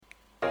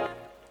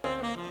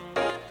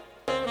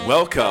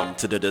Welcome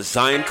to the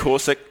Design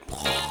Course Academy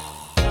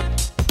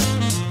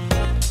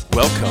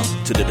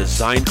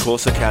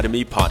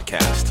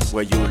podcast,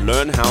 where you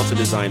learn how to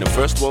design a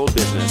first world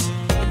business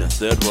in a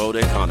third world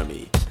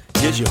economy.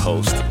 Here's your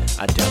host,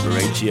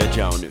 Adabarentia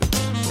Jaunu.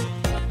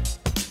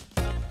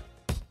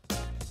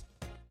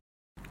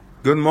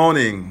 Good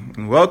morning,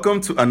 and welcome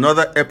to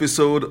another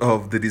episode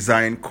of the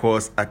Design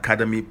Course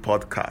Academy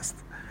podcast.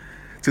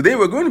 Today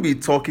we're going to be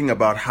talking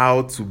about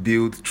how to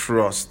build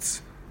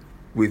trust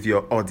with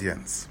your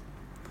audience.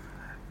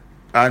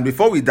 And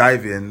before we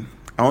dive in,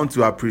 I want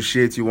to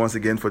appreciate you once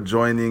again for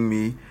joining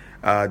me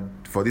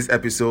for this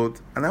episode.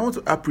 And I want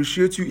to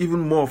appreciate you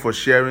even more for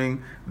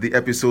sharing the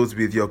episodes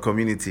with your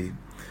community.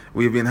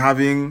 We've been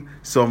having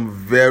some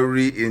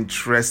very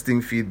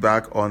interesting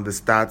feedback on the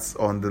stats,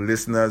 on the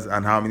listeners,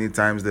 and how many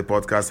times the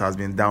podcast has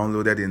been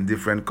downloaded in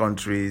different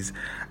countries.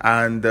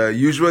 And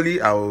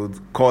usually I would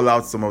call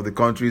out some of the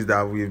countries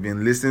that we've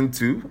been listened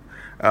to,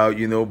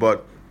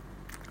 but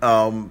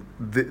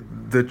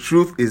the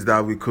truth is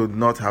that we could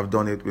not have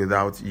done it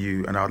without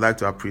you, and I would like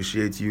to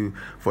appreciate you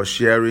for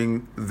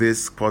sharing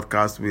this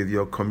podcast with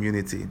your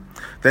community.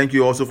 Thank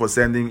you also for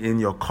sending in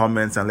your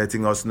comments and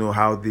letting us know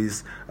how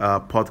these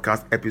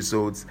podcast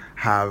episodes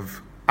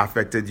have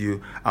affected you.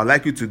 I'd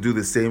like you to do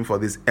the same for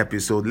this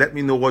episode. Let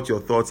me know what your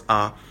thoughts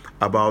are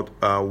about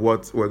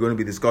what we're going to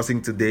be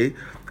discussing today.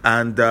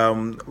 And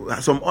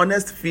some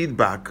honest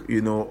feedback,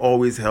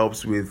 always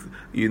helps with,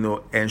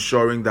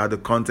 ensuring that the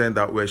content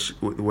that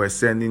we're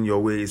sending your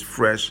way is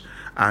fresh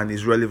and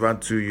is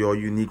relevant to your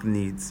unique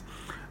needs.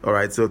 All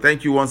right. So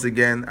thank you once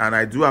again. And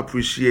I do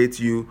appreciate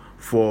you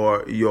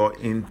for your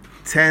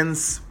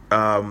intense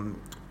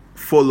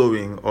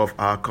following of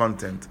our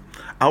content.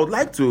 I would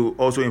like to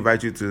also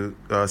invite you to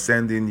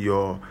send in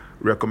your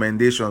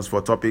recommendations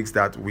for topics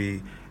that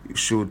we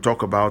should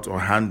talk about or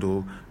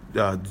handle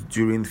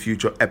during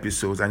future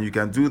episodes, and you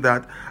can do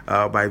that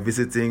by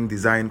visiting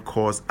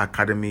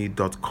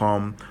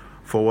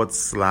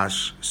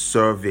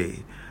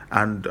designcourseacademy.com/survey,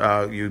 and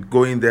you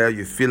go in there,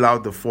 you fill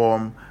out the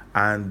form,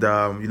 and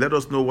you let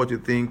us know what you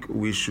think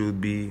we should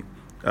be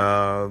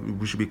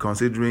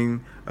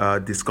considering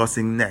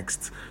discussing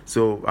next.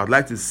 So I'd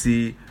like to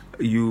see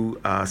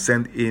you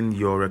send in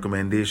your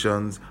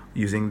recommendations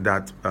using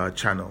that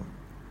channel.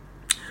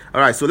 All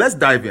right, so let's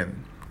dive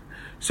in.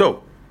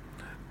 So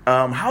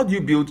how do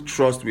you build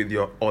trust with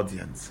your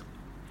audience?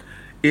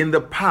 In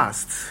the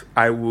past,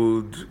 I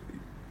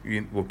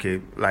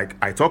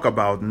talk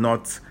about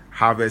not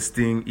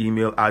harvesting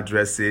email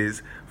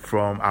addresses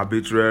from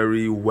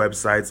arbitrary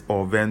websites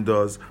or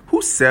vendors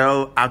who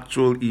sell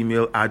actual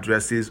email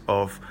addresses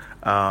of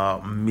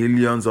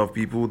millions of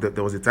people.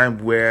 There was a time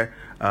where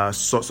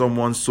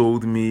someone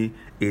sold me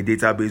a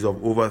database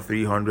of over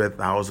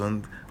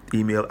 300,000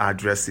 email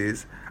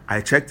addresses.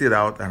 I checked it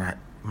out, and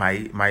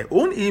my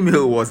own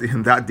email was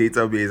in that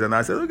database, and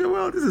I said, okay,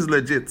 well, this is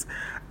legit.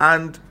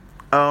 And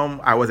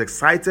I was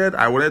excited.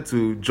 I wanted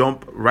to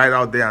jump right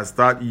out there and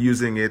start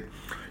using it,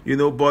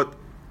 but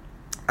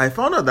I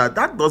found out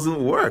that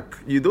doesn't work.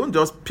 You don't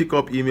just pick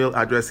up email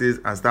addresses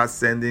and start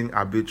sending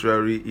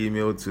arbitrary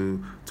email to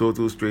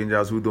total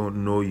strangers who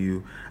don't know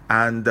you.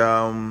 And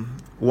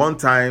one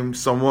time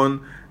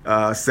someone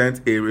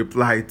sent a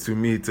reply to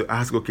me to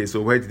ask, okay,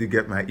 so where did you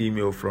get my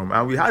email from?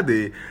 And we had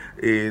a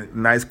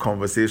nice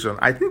conversation.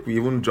 I think we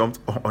even jumped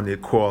on a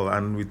call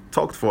and we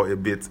talked for a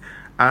bit.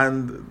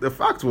 And the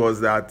fact was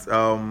that,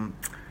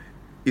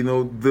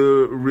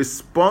 the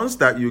response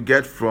that you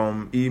get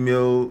from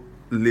email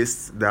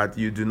lists that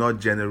you do not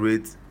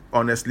generate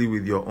honestly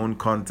with your own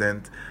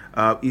content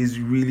is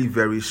really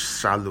very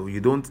shallow.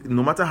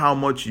 No matter how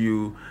much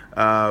you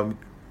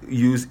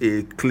use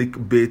a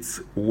clickbait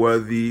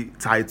worthy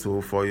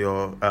title for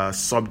your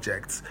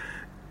subjects,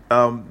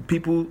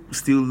 people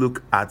still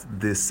look at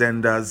the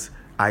sender's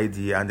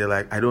ID and they're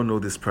like, I don't know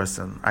this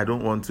person, I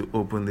don't want to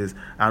open this.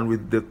 And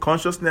with the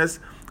consciousness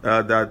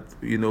that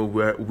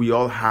where we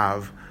all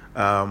have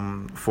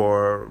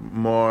for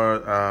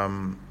more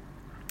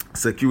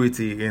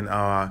security in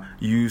our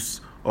use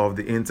of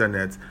the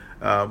internet,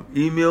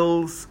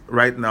 emails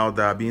right now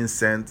that are being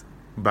sent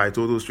by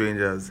total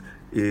strangers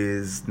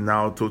is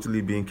now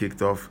totally being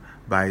kicked off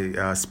by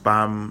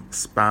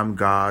spam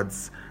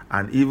guards,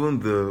 and even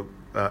the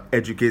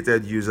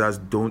educated users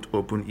don't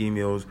open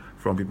emails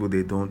from people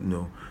they don't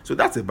know. So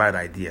that's a bad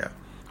idea.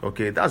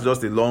 Okay, that's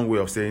just a long way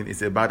of saying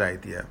it's a bad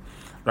idea,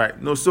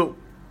 right? No, so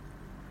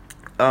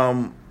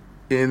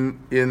in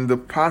the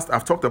past,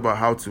 I've talked about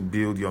how to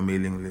build your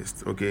mailing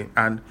list. Okay,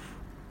 and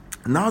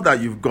now that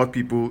you've got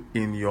people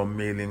in your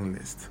mailing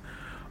list,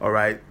 all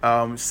right,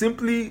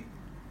 simply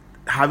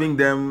having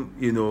them,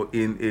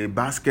 in a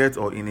basket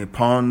or in a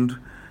pond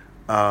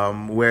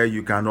where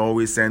you can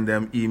always send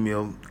them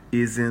email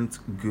isn't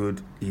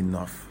good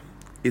enough.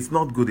 It's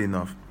not good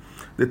enough.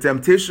 The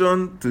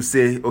temptation to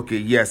say, okay,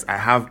 yes, I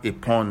have a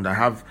pond, I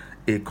have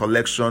a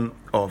collection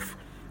of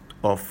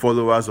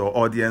followers or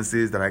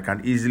audiences that I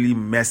can easily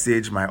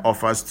message my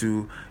offers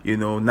to,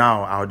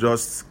 now I'll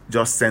just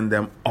send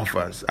them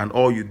offers. And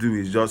all you do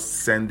is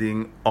just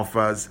sending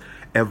offers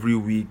every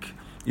week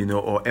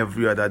or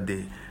every other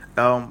day.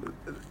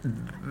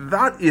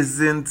 That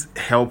isn't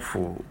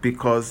helpful,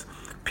 because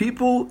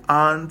people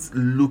aren't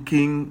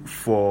looking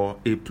for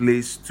a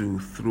place to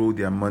throw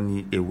their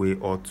money away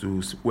or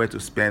to where to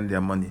spend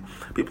their money.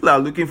 People are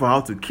looking for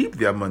how to keep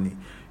their money.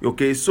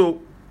 Okay,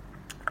 so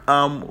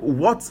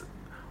what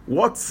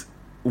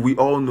we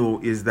all know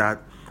is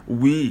that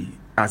we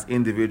as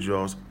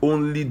individuals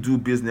only do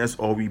business,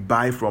 or we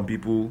buy from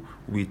people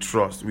we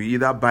trust. We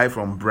either buy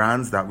from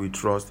brands that we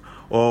trust,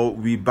 or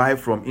we buy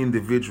from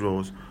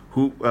individuals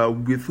who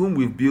with whom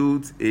we've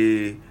built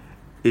an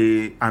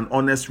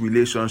honest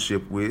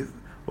relationship with.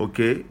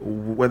 Okay,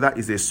 whether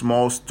it's a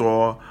small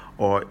store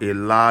or a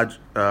large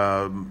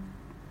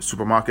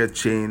supermarket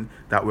chain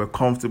that we're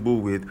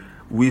comfortable with,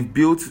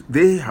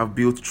 they have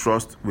built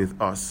trust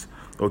with us.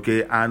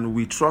 Okay, and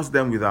we trust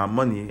them with our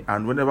money,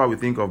 and whenever we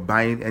think of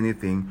buying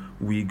anything,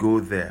 we go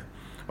there.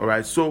 All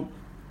right, so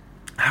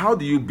how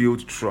do you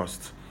build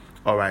trust?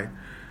 All right,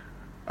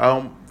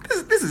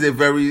 this is a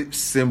very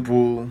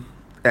simple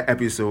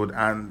episode,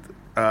 and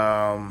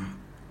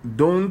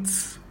don't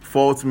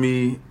fault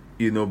me,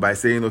 by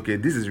saying, okay,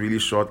 this is really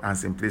short and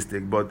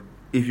simplistic, but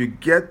if you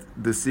get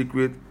the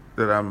secret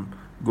that I'm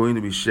going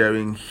to be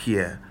sharing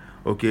here,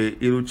 okay,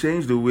 it will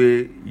change the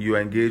way you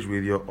engage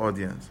with your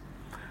audience.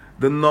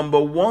 The number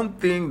one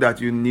thing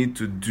that you need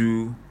to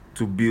do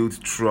to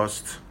build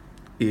trust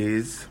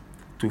is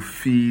to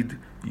feed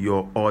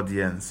your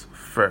audience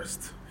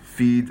first.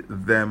 Feed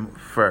them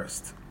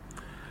first.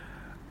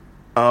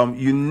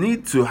 You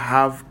need to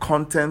have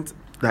content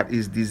that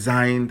is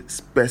designed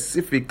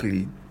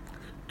specifically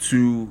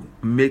to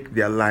make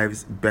their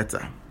lives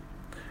better.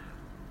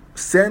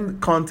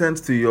 Send content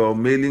to your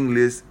mailing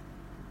list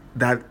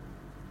that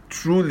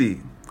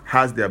truly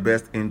has their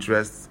best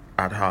interests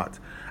at heart,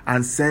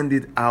 and send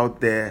it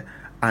out there,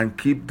 and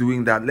keep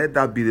doing that. Let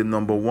that be the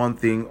number one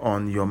thing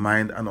on your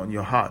mind and on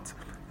your heart.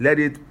 Let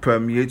it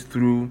permeate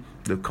through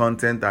the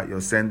content that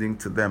you're sending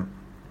to them.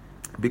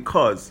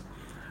 Because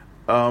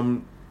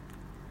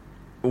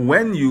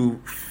when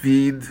you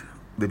feed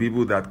the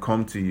people that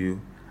come to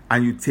you,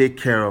 and you take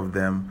care of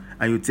them,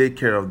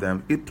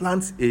 it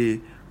plants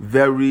a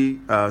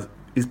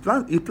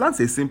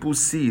simple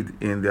seed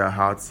in their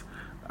hearts,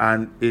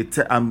 and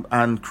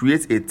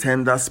creates a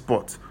tender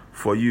spot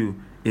for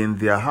you in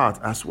their heart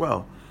as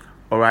well.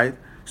 All right,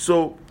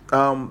 so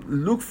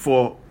look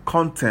for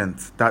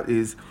content that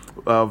is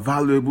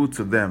valuable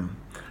to them.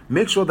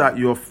 Make sure that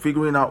you're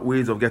figuring out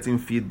ways of getting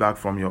feedback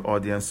from your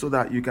audience, so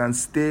that you can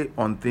stay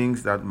on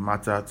things that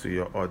matter to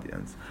your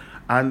audience.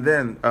 And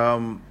then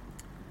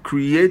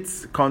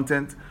create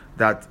content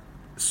that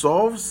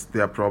solves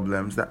their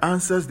problems, that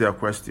answers their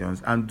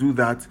questions, and do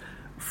that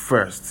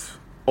first.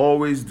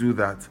 Always do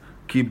that.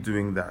 Keep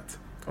doing that.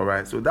 All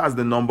right, so that's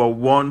the number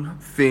one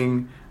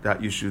thing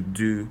that you should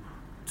do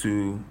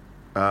to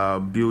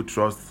build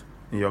trust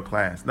in your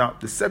clients. Now,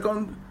 the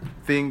second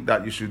thing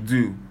that you should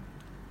do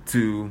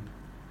to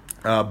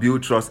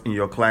build trust in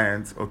your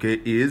clients,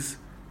 okay, is,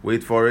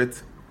 wait for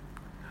it,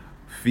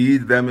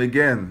 feed them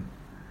again.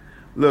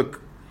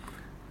 Look,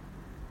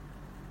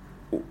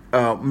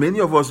 many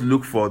of us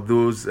look for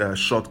those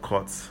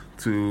shortcuts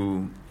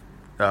to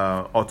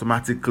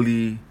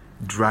automatically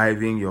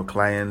driving your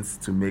clients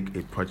to make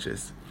a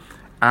purchase.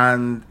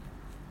 And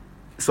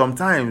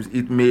sometimes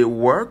it may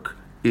work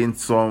in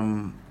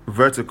some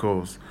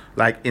verticals,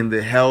 like in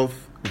the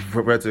health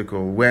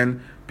vertical,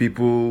 when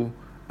people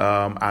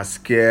are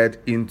scared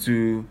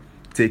into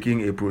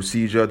taking a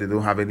procedure they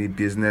don't have any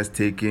business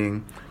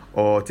taking,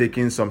 or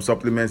taking some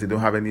supplements they don't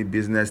have any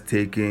business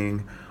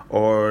taking,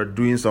 or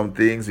doing some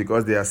things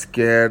because they are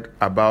scared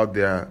about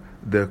the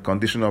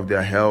condition of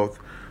their health.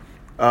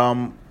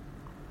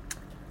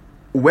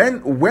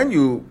 When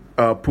you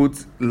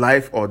put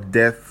life or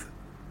death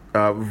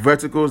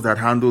verticals that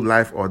handle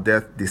life or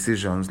death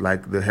decisions,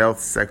 like the health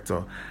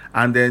sector,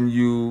 and then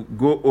you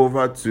go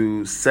over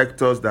to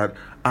sectors that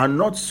are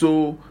not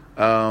so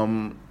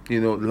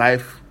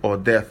life or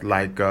death,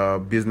 like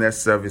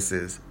business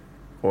services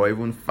or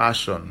even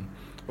fashion.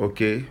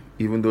 Okay,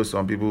 even though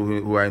some people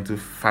who are into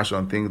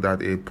fashion think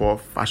that a poor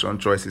fashion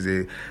choice is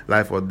a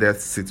life or death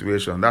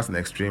situation. That's an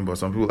extreme, but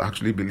some people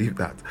actually believe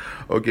that.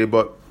 Okay,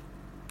 but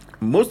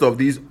most of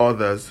these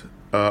other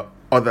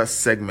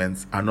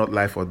segments are not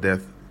life or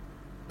death.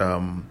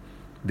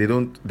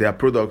 Their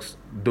products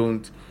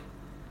don't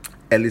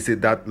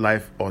elicit that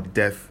life or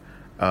death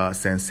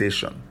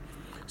sensation.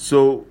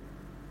 So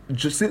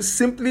just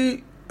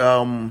simply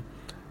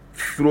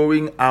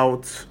throwing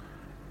out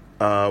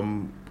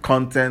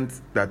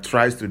content that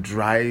tries to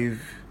drive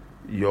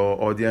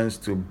your audience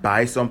to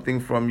buy something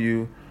from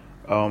you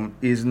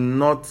is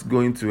not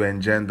going to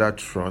engender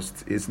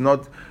trust. It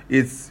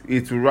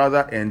will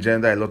rather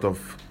engender a lot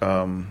of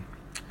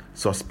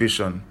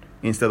suspicion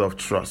instead of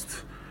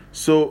trust.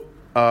 So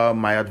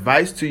my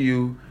advice to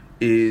you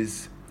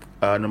is,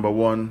 number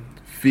one,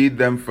 feed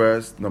them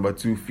first. Number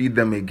two, feed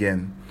them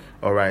again.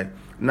 All right.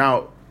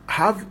 Now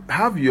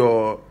have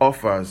your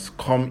offers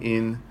come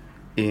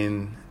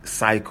in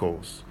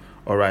cycles.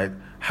 All right.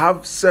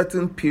 have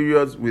certain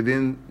periods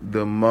within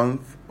the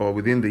month or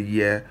within the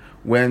year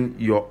when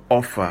your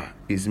offer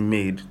is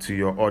made to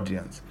your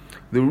audience.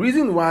 The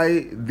reason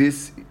why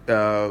this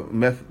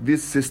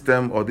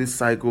system or this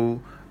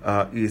cycle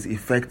is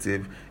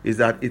effective is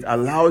that it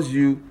allows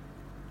you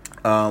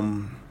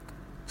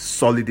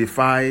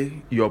solidify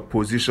your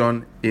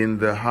position in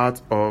the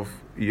heart of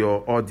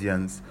your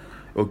audience,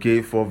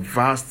 okay, for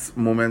vast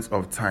moments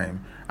of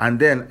time. And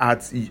then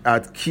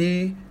at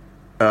key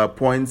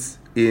points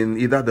in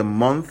either the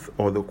month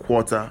or the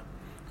quarter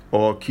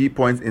or key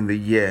points in the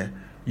year,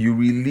 you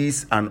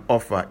release an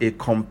offer, a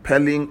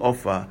compelling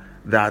offer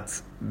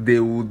that they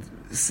would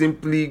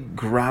simply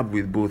grab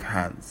with both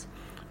hands.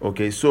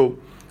 Okay, so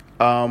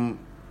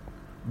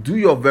do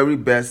your very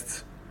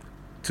best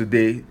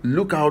today.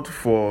 Look out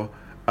for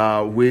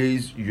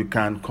ways you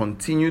can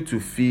continue to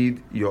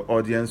feed your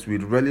audience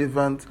with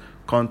relevant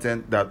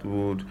content that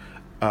would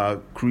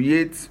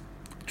create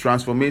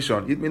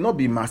transformation. It may not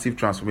be massive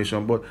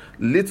transformation, but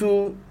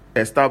little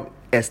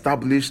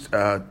established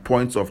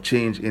points of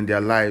change in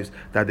their lives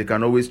that they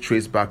can always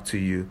trace back to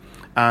you.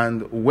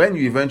 And when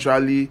you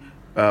eventually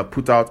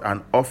put out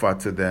an offer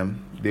to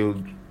them,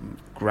 they'll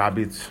grab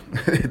it.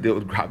 They'll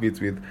grab it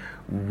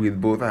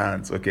with both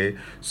hands. Okay,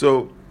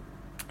 so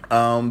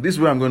this is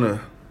where I'm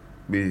gonna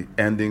be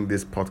ending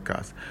this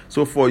podcast.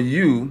 So for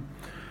you,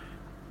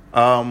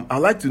 I'd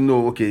like to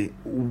know, okay,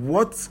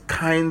 what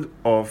kind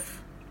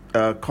of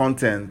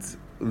content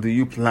do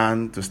you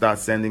plan to start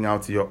sending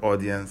out to your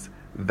audience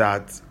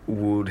that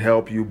would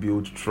help you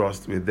build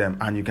trust with them?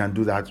 And you can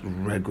do that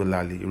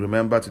regularly.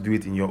 Remember to do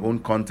it in your own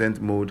content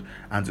mode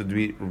and to do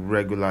it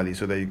regularly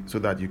so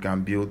that you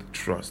can build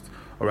trust.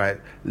 All right,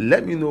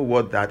 let me know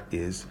what that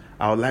is.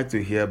 I would like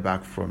to hear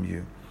back from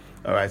you.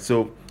 All right,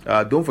 so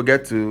don't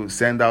forget to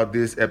send out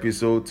this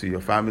episode to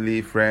your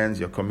family, friends,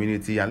 your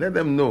community, and let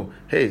them know,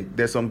 hey,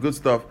 there's some good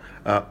stuff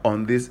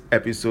on this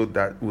episode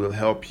that will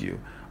help you.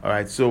 All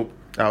right, so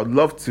I would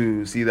love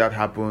to see that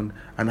happen,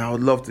 and I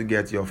would love to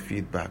get your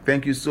feedback.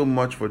 Thank you so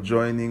much for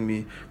joining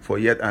me for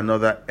yet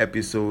another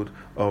episode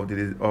of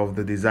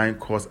the Design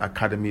Course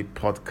Academy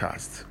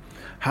podcast.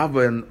 Have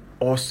an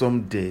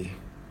awesome day,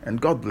 and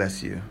God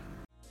bless you.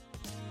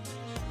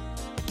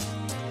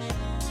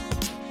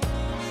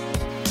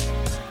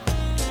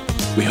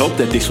 We hope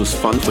that this was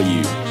fun for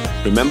you.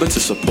 Remember to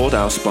support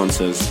our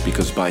sponsors,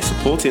 because by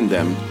supporting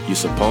them, you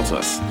support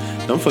us.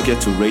 Don't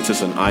forget to rate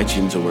us on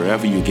iTunes or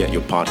wherever you get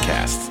your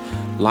podcasts.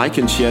 Like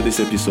and share this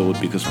episode,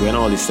 because when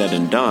all is said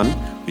and done,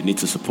 we need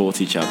to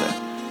support each other.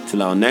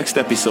 Till our next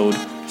episode,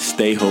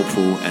 stay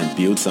hopeful and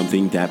build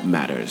something that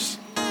matters.